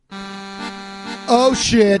Oh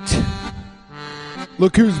shit.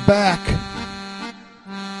 Look who's back.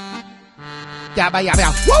 Yabba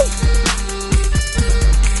yabba. Woo!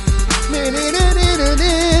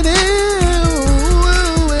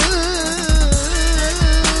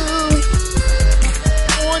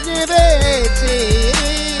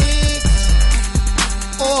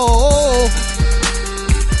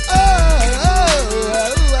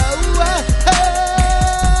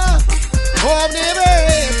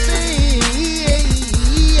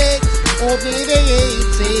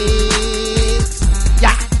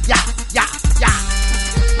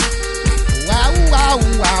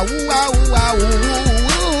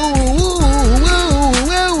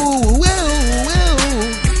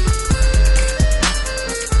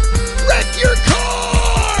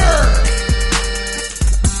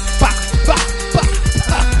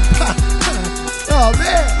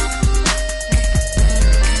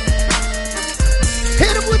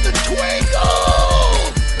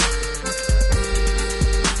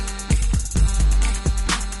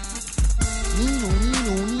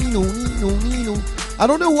 I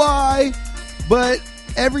don't know why, but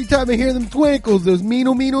every time I hear them twinkles, those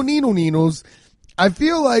nino, I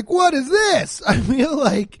feel like, what is this? I feel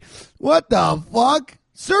like, what the fuck?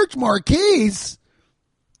 Search Marquise?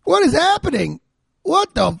 What is happening?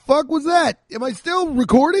 What the fuck was that? Am I still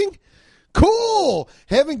recording? Cool!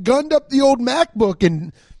 Haven't gunned up the old MacBook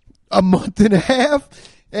in a month and a half,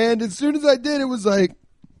 and as soon as I did, it was like,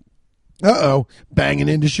 uh-oh, banging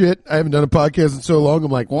into shit. I haven't done a podcast in so long.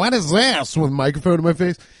 I'm like, what is this? With a microphone in my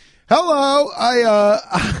face. Hello.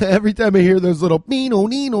 Every time I hear those little nees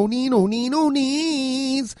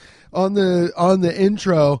on the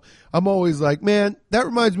intro, I'm always like, man, that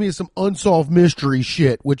reminds me of some Unsolved Mystery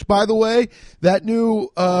shit, which, by the way, that new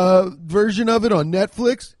version of it on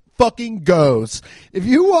Netflix fucking goes. If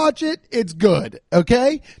you watch it, it's good.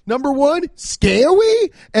 Okay? Number one,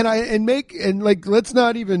 scary, let's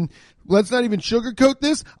not even sugarcoat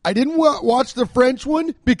this. I didn't watch the French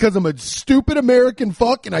one because I'm a stupid American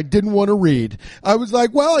fuck and I didn't want to read. I was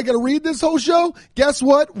like, well, I got to read this whole show. Guess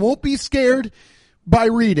what? Won't be scared by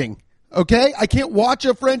reading. Okay? I can't watch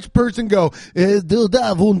a French person go, while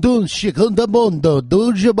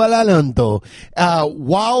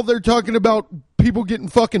they're talking about people getting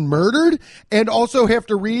fucking murdered, and also have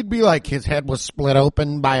to read, be like, his head was split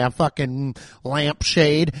open by a fucking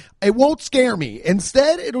lampshade. It won't scare me.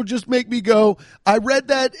 Instead, it'll just make me go, I read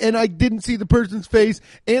that and I didn't see the person's face,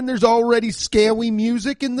 and there's already scary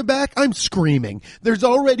music in the back. I'm screaming. There's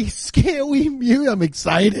already scary music. I'm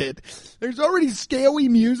excited. There's already scary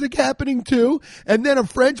music happening too, and then a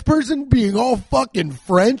French person being all fucking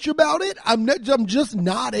French about it. I'm just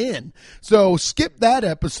not in. So skip that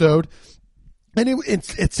episode. And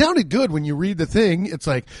it sounded good when you read the thing. It's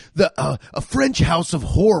like a French house of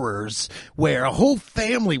horrors where a whole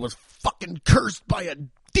family was fucking cursed by a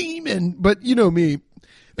demon. But you know me,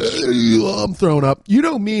 I'm throwing up. You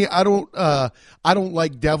know me, I don't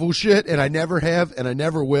like devil shit, and I never have, and I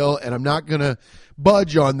never will, and I'm not gonna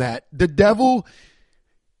budge on that. The devil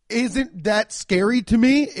isn't that scary to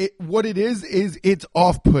me. What it is it's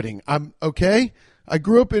off-putting. I'm okay. I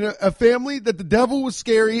grew up in a family that the devil was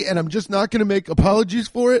scary, and I'm just not going to make apologies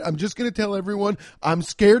for it. I'm just going to tell everyone I'm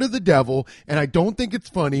scared of the devil, and I don't think it's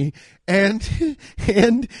funny. And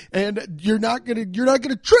you're not going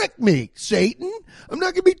to trick me, Satan. I'm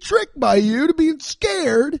not going to be tricked by you to being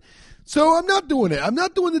scared. So I'm not doing it. I'm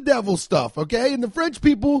not doing the devil stuff, okay? And the French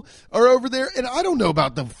people are over there, and I don't know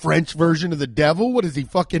about the French version of the devil. What is he,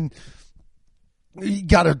 fucking... He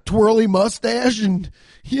got a twirly mustache and,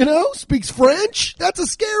 speaks French? That's a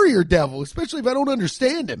scarier devil, especially if I don't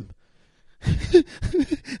understand him.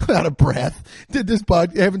 I'm out of breath. I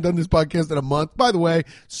haven't done this podcast in a month. By the way,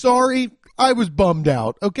 sorry, I was bummed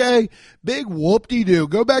out, okay? Big whoop-de-doo.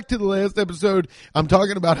 Go back to the last episode. I'm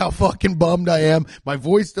talking about how fucking bummed I am. My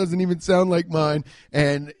voice doesn't even sound like mine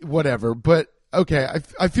and whatever, but okay,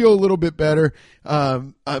 I feel a little bit better.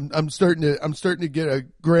 I'm starting to get a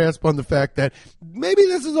grasp on the fact that maybe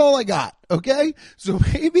this is all I got. Okay, so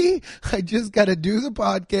maybe I just got to do the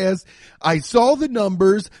podcast. I saw the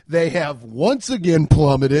numbers; they have once again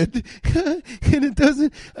plummeted, and it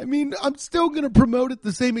doesn't. I mean, I'm still going to promote it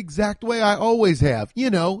the same exact way I always have.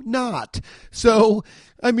 Not so.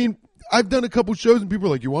 I mean, I've done a couple shows and people are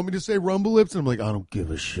like, you want me to say Rumble Lips? And I'm like, I don't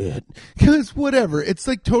give a shit. Because whatever. It's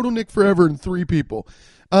like Total Nick Forever and 3 people.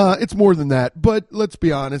 It's more than that. But let's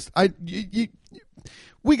be honest.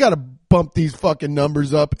 We got a bump these fucking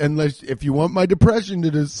numbers up unless if you want my depression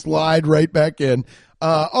to just slide right back in.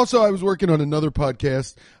 Also, I was working on another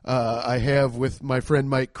podcast I have with my friend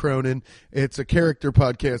Mike Cronin. It's a character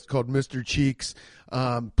podcast called Mr. Cheeks.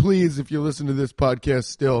 Please, if you listen to this podcast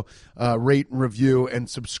still, rate and review and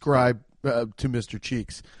subscribe to Mr.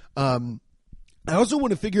 Cheeks. I also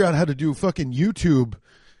want to figure out how to do a fucking YouTube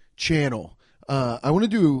channel. I want to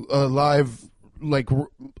do a live, like,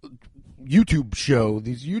 YouTube show.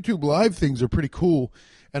 These YouTube live things are pretty cool,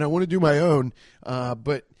 and I want to do my own,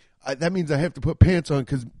 but that means I have to put pants on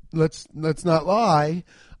because let's not lie.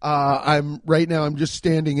 I'm just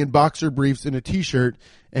standing in boxer briefs and a t-shirt,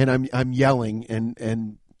 and I'm yelling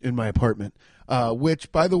and in my apartment.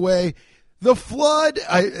 Which, by the way, the flood.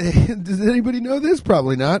 Does anybody know this?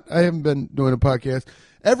 Probably not. I haven't been doing a podcast.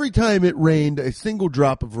 Every time it rained, a single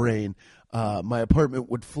drop of rain, my apartment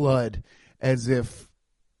would flood as if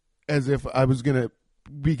I was gonna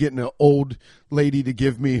be getting an old lady to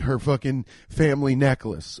give me her fucking family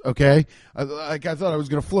necklace, okay? I thought I was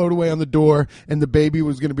going to float away on the door, and the baby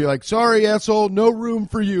was going to be like, sorry, asshole, no room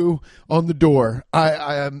for you on the door.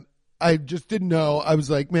 I just didn't know. I was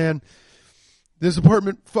like, man, this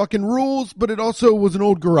apartment fucking rules, but it also was an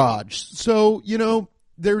old garage. So, you know,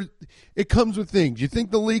 it comes with things. You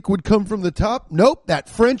think the leak would come from the top? Nope, that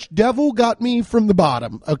French devil got me from the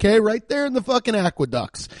bottom, okay? Right there in the fucking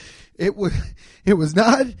aqueducts. It was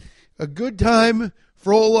not a good time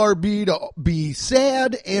for old RB to be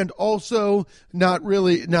sad and also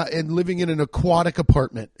and living in an aquatic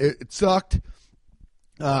apartment. It sucked.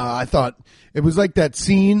 I thought it was like that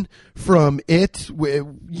scene from It where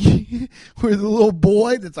the little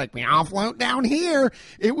boy that's like, I'll float down here.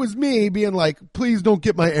 It was me being like, please don't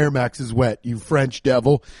get my Air Maxes wet, you French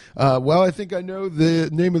devil. Well, I think I know the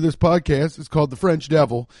name of this podcast. It's called The French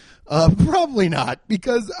Devil. Probably not,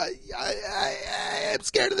 because I'm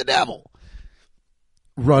scared of the devil.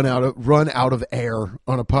 Run out of air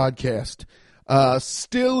on a podcast.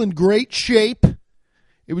 Still in great shape.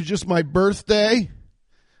 It was just my birthday.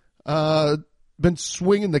 Been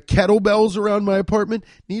swinging the kettlebells around my apartment.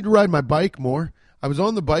 Need to ride my bike more. I was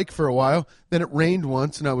on the bike for a while. Then it rained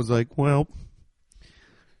once, and I was like, well,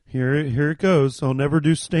 here it goes. I'll never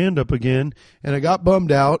do stand-up again. And I got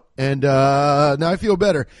bummed out, and now I feel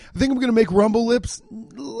better. I think I'm going to make Rumble Lips.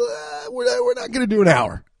 We're not going to do an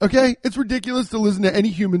hour, okay? It's ridiculous to listen to any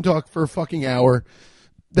human talk for a fucking hour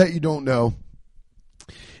that you don't know.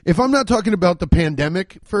 If I'm not talking about the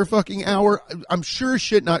pandemic for a fucking hour, I'm sure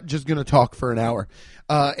shit not just going to talk for an hour.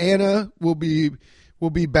 Anna will be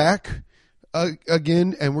back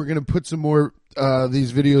again, and we're going to put some more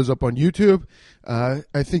these videos up on YouTube.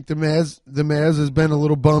 I think the Maz has been a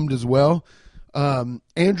little bummed as well.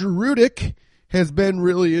 Andrew Rudick has been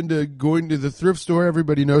really into going to the thrift store.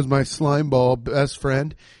 Everybody knows my slimeball best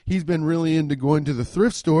friend. He's been really into going to the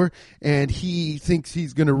thrift store, and he thinks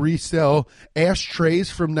he's going to resell ashtrays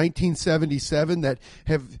from 1977 that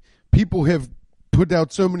people have put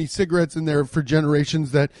out so many cigarettes in there for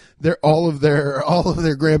generations that all of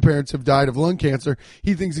their grandparents have died of lung cancer.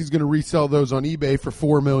 He thinks he's going to resell those on eBay for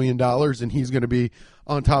 $4 million, and he's going to be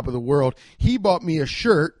on top of the world. He bought me a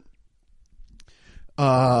shirt.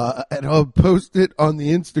 And I'll post it on the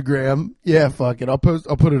Instagram. Yeah, fuck it. I'll put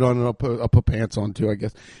it on, and I'll put pants on too, I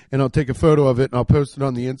guess. And I'll take a photo of it and I'll post it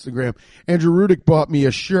on the Instagram. Andrew Rudick bought me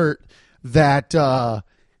a shirt so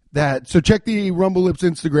check the Rumble Lips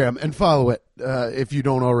Instagram and follow it, if you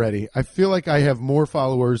don't already. I feel like I have more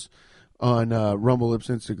followers on, Rumble Lips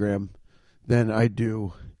Instagram than I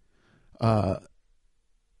do,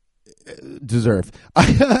 deserve.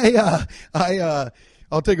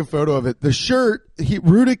 I'll take a photo of it. The shirt,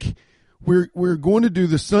 Rudick, we're going to do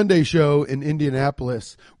the Sunday show in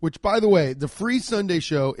Indianapolis, which, by the way, the free Sunday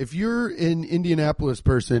show, if you're an Indianapolis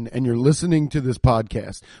person and you're listening to this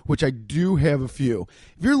podcast, which I do have a few,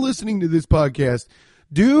 if you're listening to this podcast,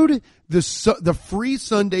 dude, the free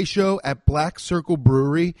Sunday show at Black Circle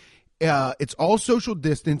Brewery, it's all social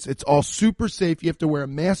distance. It's all super safe. You have to wear a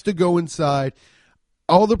mask to go inside.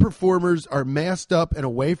 All the performers are masked up and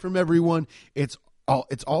away from everyone. It's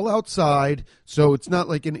all outside, so it's not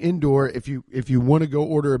like an indoor. If you want to go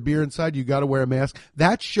order a beer inside, you got to wear a mask.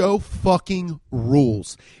 That show fucking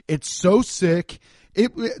rules. It's so sick.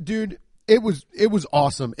 It was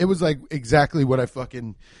awesome. It was like exactly what I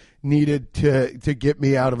fucking needed to get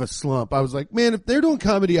me out of a slump. I was like, man, if they're doing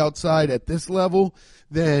comedy outside at this level,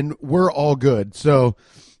 then we're all good. So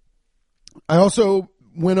I also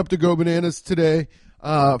went up to Go Bananas today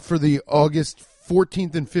for the August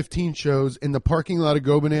 14th and 15th shows in the parking lot of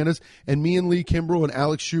Go Bananas, and me and Lee Kimbrell and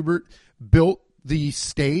Alex Schubert built the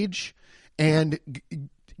stage, and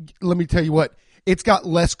let me tell you what. It's got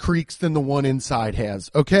less creaks than the one inside has,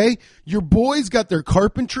 okay? Your boys got their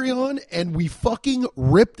carpentry on, and we fucking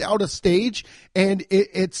ripped out a stage, and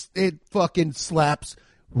it fucking slaps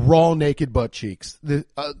raw naked butt cheeks.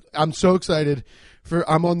 I'm so excited.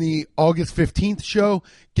 I'm on the August 15th show.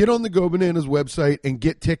 Get on the Go Bananas website and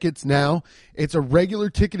get tickets now. It's a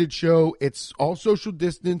regular ticketed show. It's all social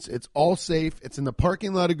distance. It's all safe. It's in the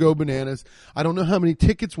parking lot of Go Bananas. I don't know how many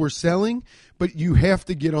tickets we're selling, but you have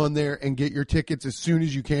to get on there and get your tickets as soon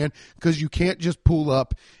as you can, because you can't just pull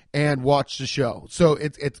up and watch the show. So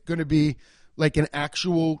it's going to be like an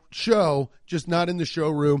actual show, just not in the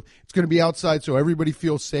showroom. It's going to be outside so everybody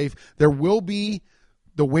feels safe.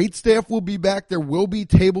 The wait staff will be back. There will be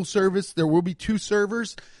table service. There will be 2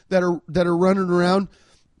 servers that are running around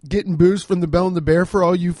getting booze from the Bell and the Bear for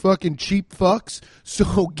all you fucking cheap fucks.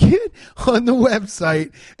 So get on the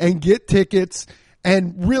website and get tickets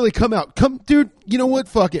and really come out. Come, dude, you know what?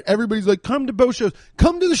 Fuck it. Everybody's like, come to both shows.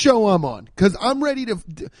 Come to the show I'm on, because I'm ready to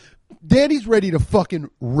 – Daddy's ready to fucking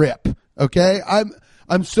rip, okay?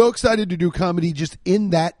 I'm so excited to do comedy just in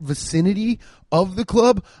that vicinity of the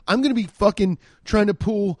club. I'm going to be fucking trying to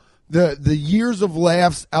pull the years of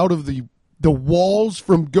laughs out of the walls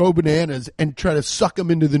from Go Bananas and try to suck them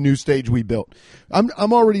into the new stage we built.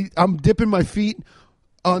 I'm dipping my feet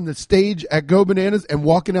on the stage at Go Bananas and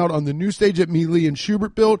walking out on the new stage at Mealy and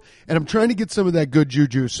Schubert built, and I'm trying to get some of that good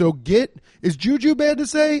juju. So is juju bad to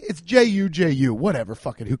say? It's Juju. Whatever,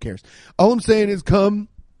 fuck it, who cares? All I'm saying is come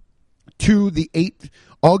to the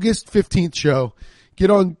August 15th show.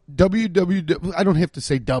 Get on www. I don't have to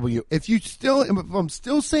say W. If I'm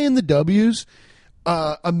still saying the W's,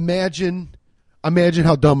 imagine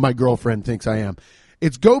how dumb my girlfriend thinks I am.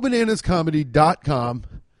 It's gobananascomedy.com.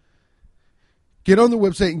 Get on the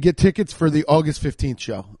website and get tickets for the August 15th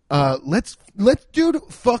show. Let's dude,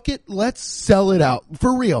 fuck it. Let's sell it out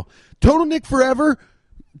for real. Total Nick Forever.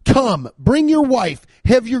 Come, bring your wife,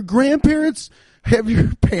 have your grandparents, have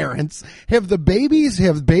your parents, have the babies,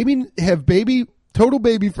 have baby, Total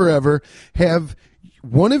Baby Forever, have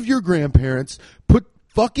one of your grandparents, put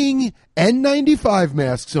fucking N95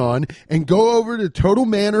 masks on and go over to Total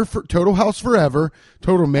House Forever,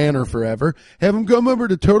 have them come over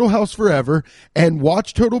to Total House Forever and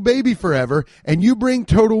watch Total Baby Forever, and you bring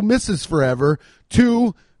Total Mrs. Forever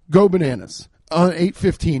to Go Bananas on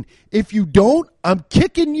 8/15. If you don't, I'm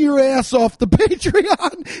kicking your ass off the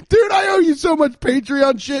Patreon. Dude, I owe you so much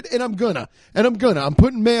Patreon shit, and I'm gonna. I'm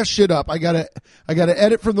putting mass shit up. I gotta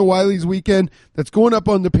edit from the Wiley's weekend that's going up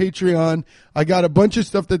on the Patreon. I got a bunch of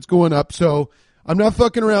stuff that's going up, so I'm not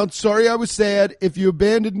fucking around. Sorry I was sad. If you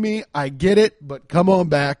abandoned me, I get it, but come on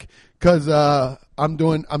back, because I'm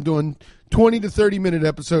doing 20 to 30 minute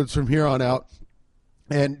episodes from here on out,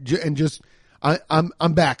 and just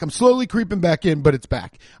I'm back. I'm slowly creeping back in, but it's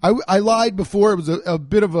back. I lied before. It was a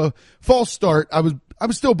bit of a false start. I was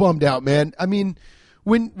still bummed out, man. I mean,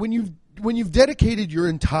 when you've dedicated your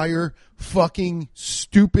entire fucking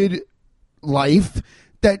stupid life,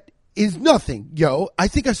 that is nothing, yo. I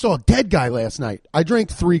think I saw a dead guy last night. I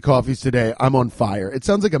drank 3 coffees today. I'm on fire. It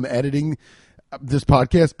sounds like I'm editing this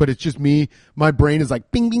podcast, but it's just me. My brain is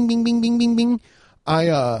like bing, bing, bing, bing, bing, bing, bing.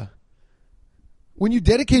 When you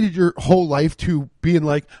dedicated your whole life to being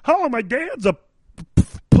like, oh, my dad's a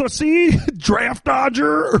pussy, draft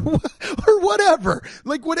dodger, or whatever.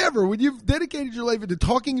 Like, whatever. When you've dedicated your life into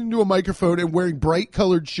talking into a microphone and wearing bright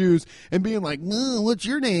colored shoes and being like, what's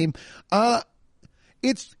your name?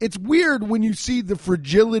 It's weird when you see the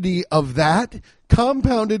fragility of that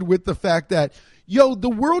compounded with the fact that, yo, the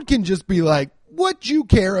world can just be like, what you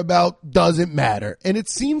care about doesn't matter. And it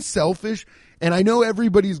seems selfish. And I know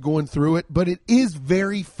everybody's going through it, but it is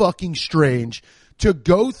very fucking strange to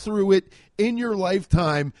go through it in your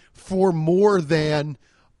lifetime for more than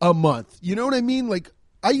a month. You know what I mean? Like,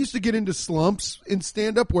 I used to get into slumps in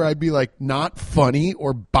stand-up where I'd be like not funny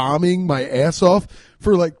or bombing my ass off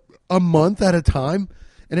for like a month at a time.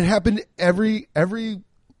 And it happened every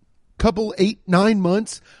couple 8-9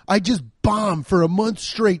 months. I just bomb for a month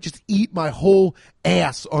straight, just eat my whole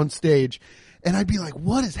ass on stage. And I'd be like,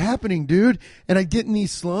 what is happening, dude? And I'd get in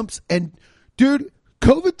these slumps. And, dude,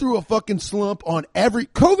 COVID threw a fucking slump on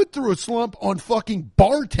COVID threw a slump on fucking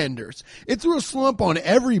bartenders. It threw a slump on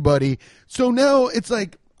everybody. So now it's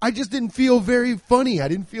like, I just didn't feel very funny. I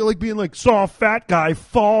didn't feel like being like, saw a fat guy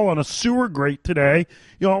fall on a sewer grate today.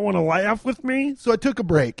 You don't want to laugh with me? So I took a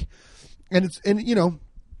break. And you know,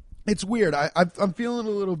 it's weird. I'm feeling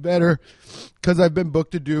a little better because I've been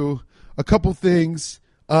booked to do a couple things.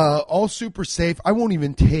 All super safe. I won't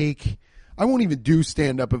even take I won't even do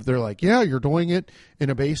stand-up if they're like, yeah, you're doing it in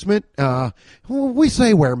a basement. Well, we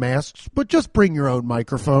say wear masks, but just bring your own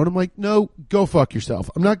microphone. I'm like, no, go fuck yourself.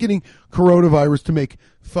 I'm not getting coronavirus to make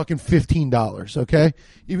fucking $15, okay?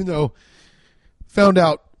 Even though, found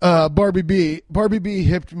out, Barbie B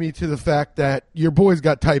hipped me to the fact that your boy's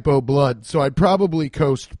got type O blood, so I'd probably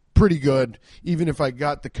coast pretty good, even if I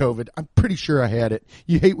got the COVID. I'm pretty sure I had it.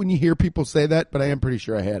 You hate when you hear people say that, but I am pretty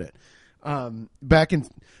sure I had it. Back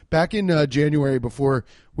in January, before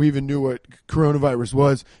we even knew what coronavirus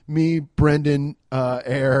was, me, Brendan,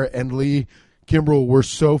 Air, and Lee Kimbrell were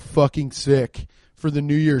so fucking sick for the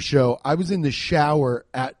New Year's show. I was in the shower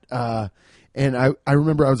and I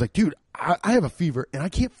remember I was like, dude, I have a fever and I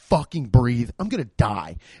can't fucking breathe. I'm going to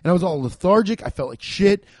die. And I was all lethargic. I felt like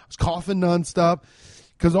shit. I was coughing nonstop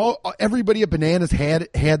because everybody at Bananas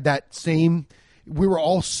had that same, we were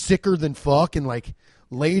all sicker than fuck and like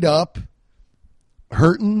laid up,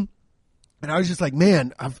 hurting. And I was just like,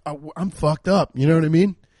 man, I'm fucked up. You know what I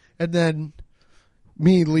mean? And then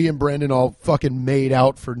me, Lee, and Brendan all fucking made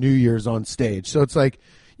out for New Year's on stage. So it's like,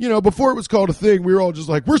 you know, before it was called a thing, we were all just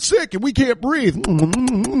like, we're sick and we can't breathe.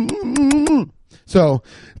 So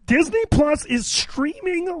Disney Plus is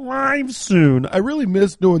streaming live soon. I really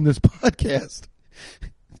miss doing this podcast.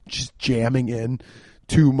 Just jamming in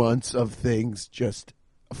 2 months of things just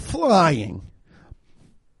flying.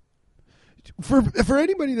 For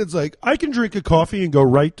anybody that's like, I can drink a coffee and go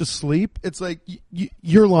right to sleep, it's like,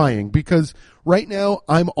 you're lying, because right now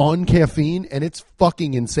I'm on caffeine and it's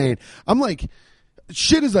fucking insane. I'm like,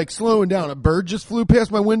 shit is like slowing down. A bird just flew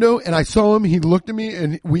past my window and I saw him. He looked at me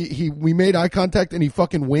and we made eye contact and he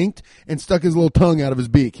fucking winked and stuck his little tongue out of his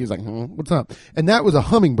beak. He was like, what's up? And that was a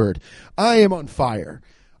hummingbird. I am on fire.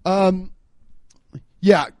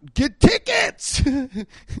 Yeah, get tickets.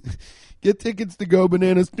 Get tickets to Go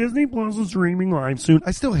Bananas. Disney Plus is streaming live soon.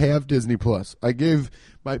 I still have Disney Plus. I gave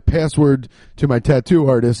my password to my tattoo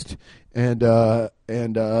artist, and that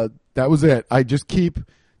was it. I just keep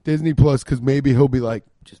Disney Plus because maybe he'll be like,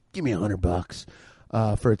 just give me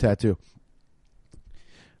 $100 for a tattoo.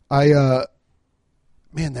 Man,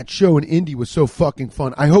 that show in Indy was so fucking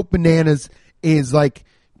fun. I hope Bananas is like,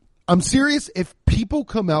 I'm serious. If people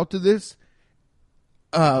come out to this,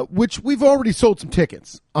 which we've already sold some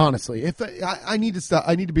tickets, honestly. If I need to stop,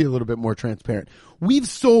 I need to be a little bit more transparent. We've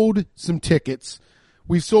sold some tickets.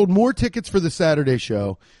 We've sold more tickets for the Saturday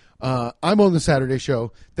show. I'm on the Saturday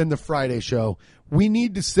show than the Friday show. We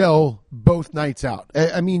need to sell both nights out.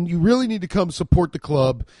 I mean, you really need to come support the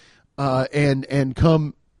club, and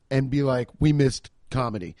come and be like, we missed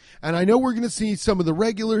comedy. And I know we're going to see some of the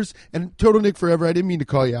regulars, and Total Nick Forever, I didn't mean to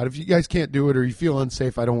call you out. If you guys can't do it or you feel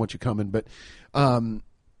unsafe, I don't want you coming, but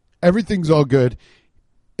everything's all good.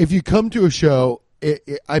 If you come to a show,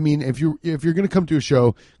 I mean, if you're going to come to a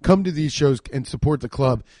show, come to these shows and support the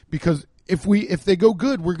club, because if they go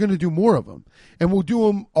good, we're going to do more of them, and we'll do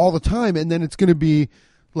them all the time. And then it's going to be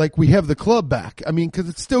like we have the club back. I mean, because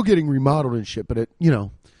it's still getting remodeled and shit, but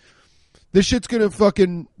this shit's going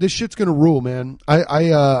to rule, man.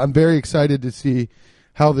 I'm very excited to see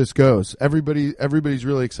how this goes. Everybody's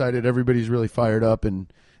really excited. Everybody's really fired up, and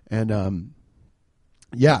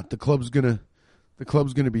yeah, the club's gonna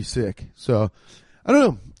be sick. So I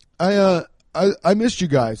don't know. I missed you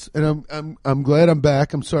guys, and I'm glad I'm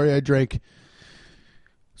back. I'm sorry I drank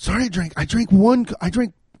one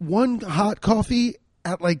hot coffee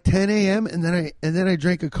at like 10 a.m. and then I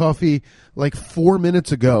drank a coffee like 4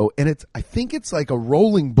 minutes ago, and I think it's like a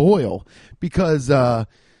rolling boil, because I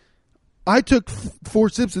took 4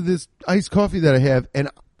 sips of this iced coffee that I have, and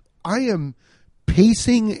I am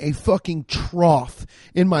pacing a fucking trough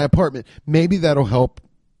in my apartment. Maybe that'll help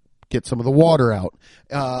get some of the water out.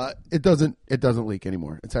 It doesn't leak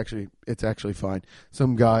anymore. It's actually fine.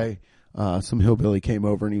 Some guy, some hillbilly came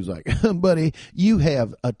over and he was like, buddy, you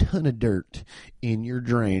have a ton of dirt in your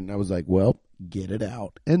drain. I was like, well, get it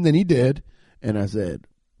out. And then he did. And I said,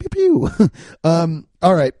 pew pew.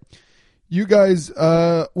 All right. You guys,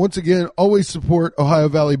 once again, always support Ohio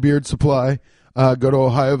Valley Beard Supply. Go to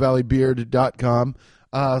OhioValleyBeard.com.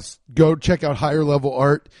 Go check out Higher Level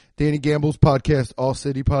Art, Danny Gamble's podcast, All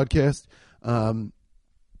City Podcast. And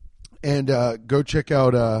go check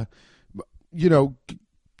out, go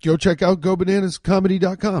check out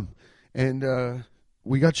GoBananasComedy.com. And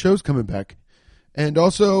we got shows coming back. And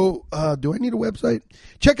also, do I need a website?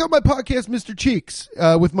 Check out my podcast, Mr. Cheeks,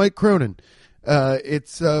 with Mike Cronin.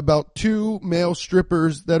 It's about 2 male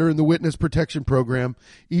strippers that are in the witness protection program.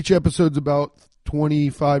 Each episode's about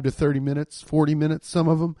 25 to 30 minutes, 40 minutes, some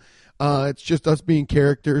of them. It's just us being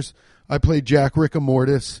characters. I play Jack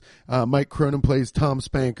Rickamortis. Mike Cronin plays Tom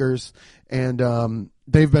Spankers. And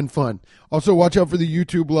They've been fun. Also, watch out for the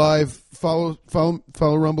YouTube live. Follow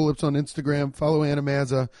Rumble Lips on Instagram. Follow Anna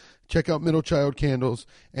Mazza. Check out Middle Child Candles.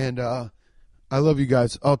 And I love you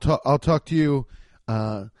guys. I'll talk to you.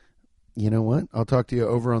 You know what? I'll talk to you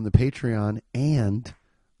over on the Patreon, and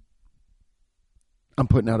I'm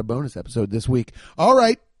putting out a bonus episode this week. All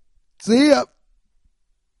right. See ya.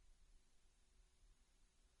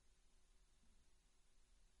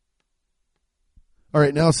 All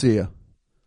right, now see ya.